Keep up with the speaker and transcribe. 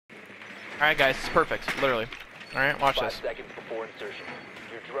Alright guys, it's perfect, literally. Alright, watch 5 this. seconds before insertion.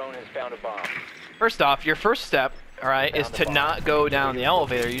 Your drone has found a bomb. First off, your first step, alright, is to not go down the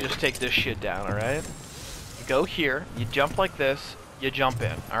elevator, you just take this shit down, alright? You go here, you jump like this, you jump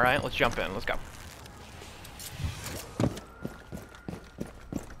in, alright? Let's jump in, let's go.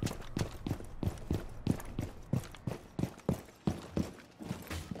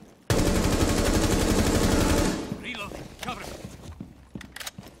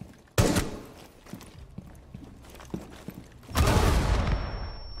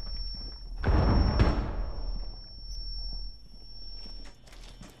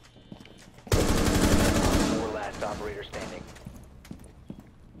 Operator standing.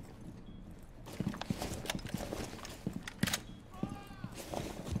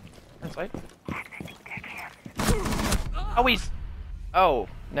 That's right. Oh, he's... Oh,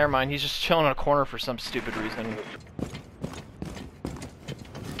 never mind. He's just chilling in a corner for some stupid reason.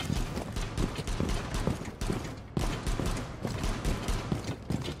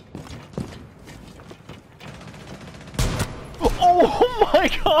 Oh my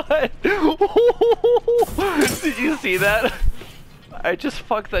god! Did you see that? I just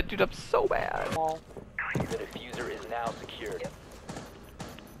fucked that dude up so bad. The diffuser is now secured.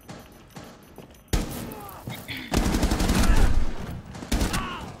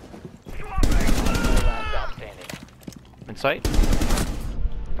 Last stop standing. In sight?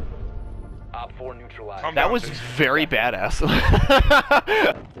 Op 4 neutralized. That was very badass.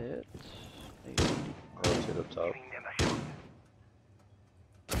 Sit up top.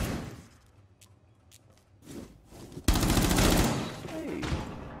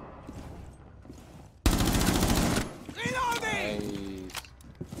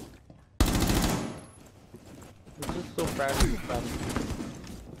 It's just so fragile.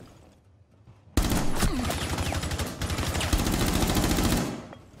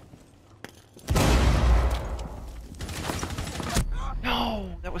 No,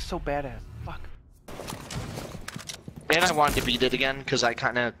 that was so badass. Fuck. And I wanted to beat it again because I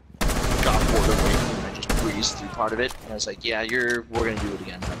kind of got bored of it and I just breezed through part of it. And I was like, yeah, we're gonna do it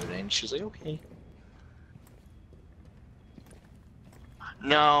again another day. And she's like, okay.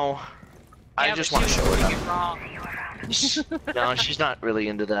 No, I just want to show it up. No, she's not really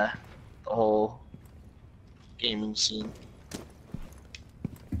into the whole gaming scene.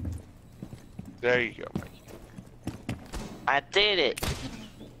 There you go, Mikey. I did it.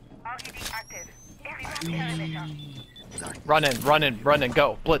 Run in, run in, run in,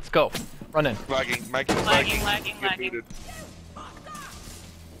 go. Blitz, go. Run in. Lagging, Mikey's lagging. Get muted. Ow,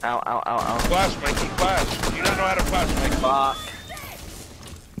 ow, ow, ow. Flash, Mikey, flash. You don't know how to flash, Mikey. Fuck.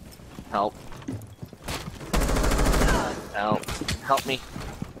 Help. Help. Help me.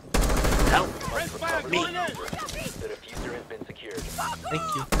 Help. Me. The diffuser has been secured. Thank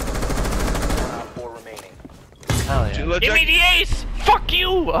you. Op 4 remaining. Hell yeah. Give me the ace! Fuck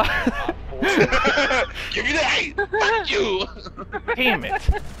you! Op 4 Give me the hate! Fuck you! Damn it.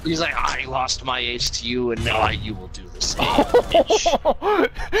 He's like, I lost my ace to you, and now you will do the same. Bitch.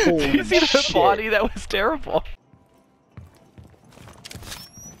 Did you see the shit. body? That was terrible.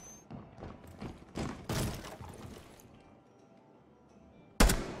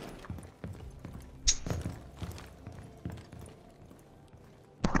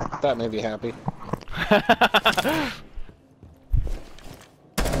 That made me happy.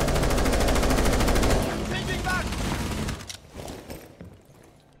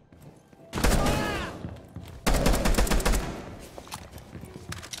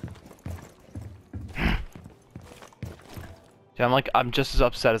 Yeah, I'm just as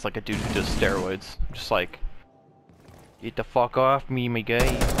upset as like a dude who does steroids. I'm just like, get the fuck off me, my guy.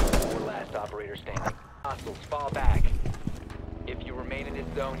 4 last operator standing. Hostiles, fall back. If you remain in this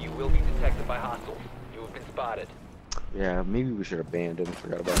zone, you will be detected by hostiles. You have been spotted. Yeah, maybe we should abandon.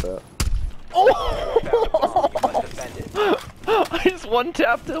 Forgot about that. Oh! Found a bomb. You must defend it. I just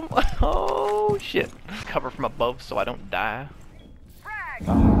one-tapped him. Oh, shit. Cover from above so I don't die.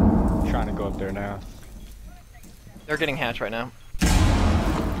 I'm trying to go up there now. They're getting hatched right now.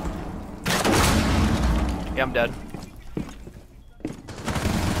 Yeah, I'm dead.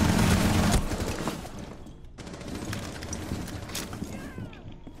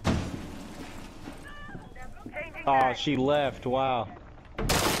 Oh, she left. Wow.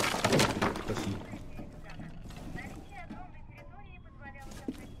 Pussy.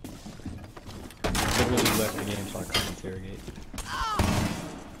 Literally left the game so I couldn't interrogate.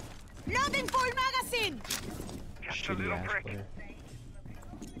 Loading full magazine! Shitty ass player.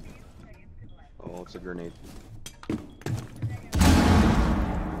 Oh, it's a grenade.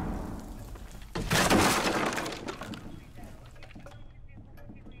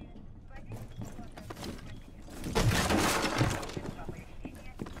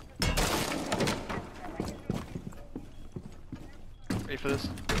 for this?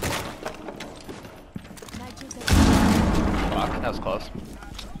 Fuck, that was close.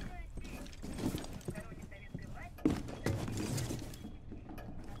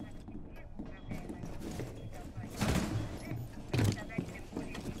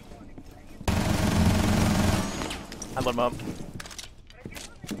 I lit him up.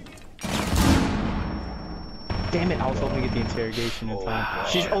 Damn it! I was hoping to get the interrogation in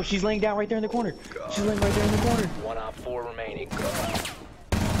time. She's laying down right there in the corner. She's laying right there in the corner. 1 op 4 remaining.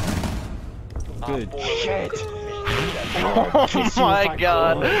 Good Op 4 shit. Oh my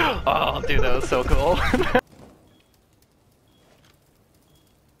god! Oh, dude, that was so cool.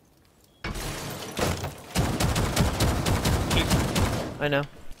 I know.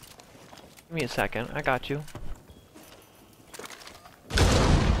 Give me a second. I got you.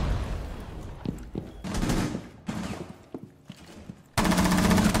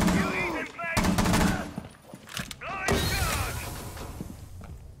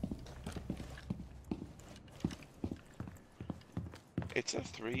 It's a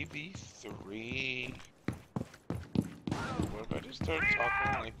 3v3. What if I just start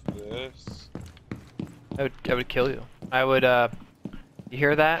talking like this? I would kill you. I would, you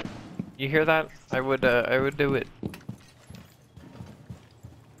hear that? You hear that? I would do it.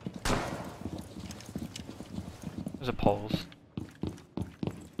 There's a pulse.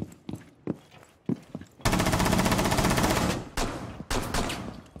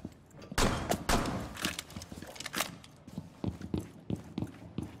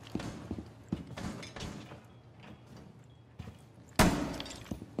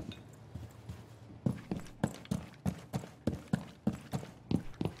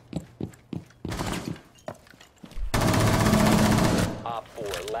 Op 4,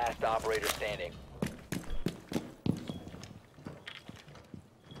 last operator standing.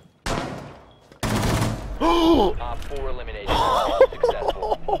 Op 4 eliminated.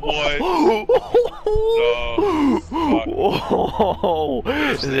 Successful. What? Whoa!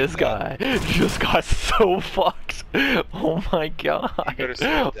 This guy just got so fucked. Oh my god. could've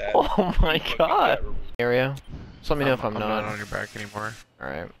said that. Oh my You fucking god. got- Area. Just let me know if I'm not. on your back anymore.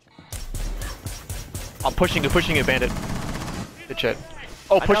 Alright. I'm pushing you, bandit. Good shit.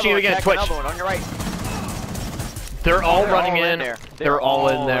 Oh, pushing you against Twitch. Another one on your right. They're all They're running all in. there. They're all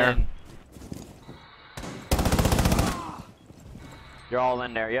in there. You're all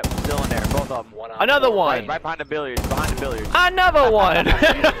in there. Yep, still in there. Both of them. Another one. Right behind the billiards. Behind the billiards. Another one.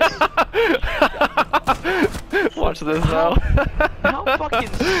 Watch this though. How fucking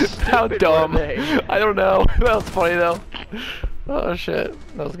How stupid dumb. were they? I don't know. That was funny though. Oh shit.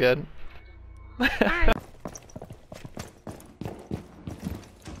 That was good.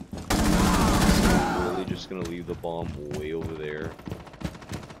 Really just gonna leave the bomb way over there.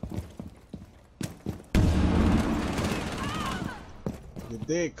 You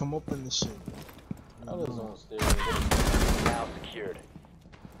did come up in the shit. I was on stairs. Now secured.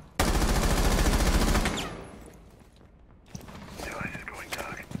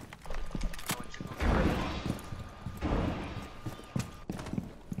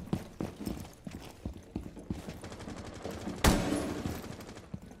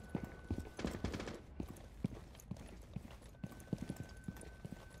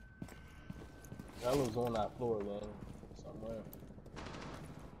 I was on that floor, man. Somewhere.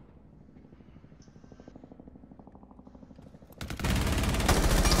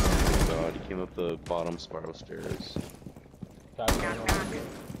 Oh god, he came up the bottom spiral stairs.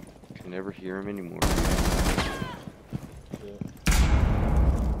 Can never hear him anymore.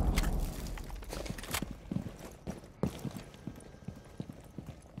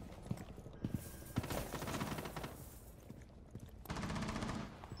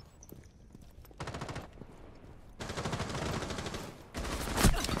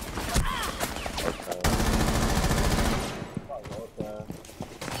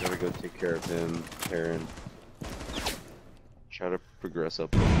 Gotta go take care of him, Aaron. Try to progress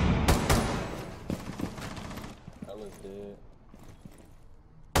up. That was dead.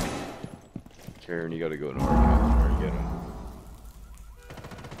 Karen, you gotta go to Arkham try and get him.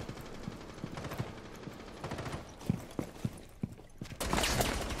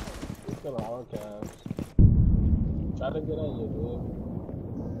 He's still on archives. Try to get in, you dude.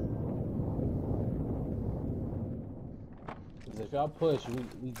 Cause if y'all push,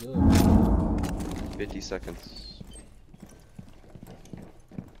 we good. 50 seconds.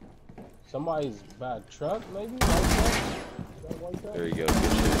 Somebody's bad truck, maybe? White truck? Is that white truck? There you go,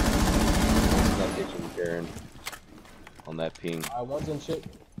 good shit. Not ditching Karen on that ping. I wasn't shit.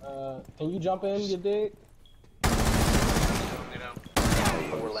 Can you jump in, you dig? Oh,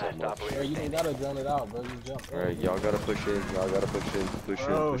 4 so last much. operator Bro, you ain't standing. gotta drone it out, bro. You jump. Alright, y'all gotta push in. Y'all gotta push in. Push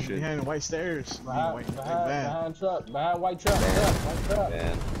Bro, in. Push in. behind white stairs. Behind, White behind, van. behind truck, behind white truck, Van. white truck.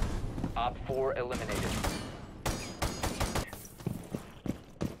 Man. Op 4 eliminated.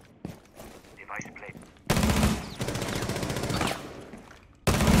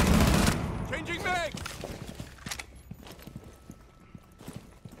 Changing mag!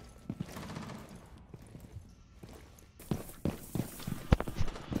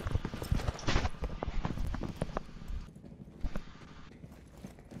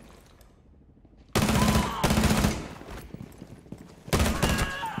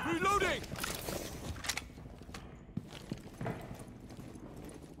 Reloading!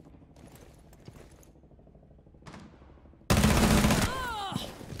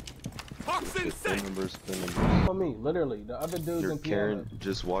 Toxin Spin set! numbers, spin numbers. For me, literally. The other dude's You're in piano. Karen,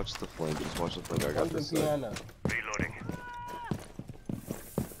 just watch the flame. Just watch the flame. I got One's this in side. piano. Reloading.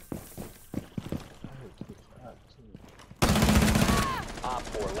 Op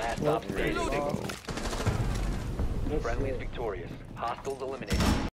 4 last op standing. Friendly is victorious. Hostiles eliminated.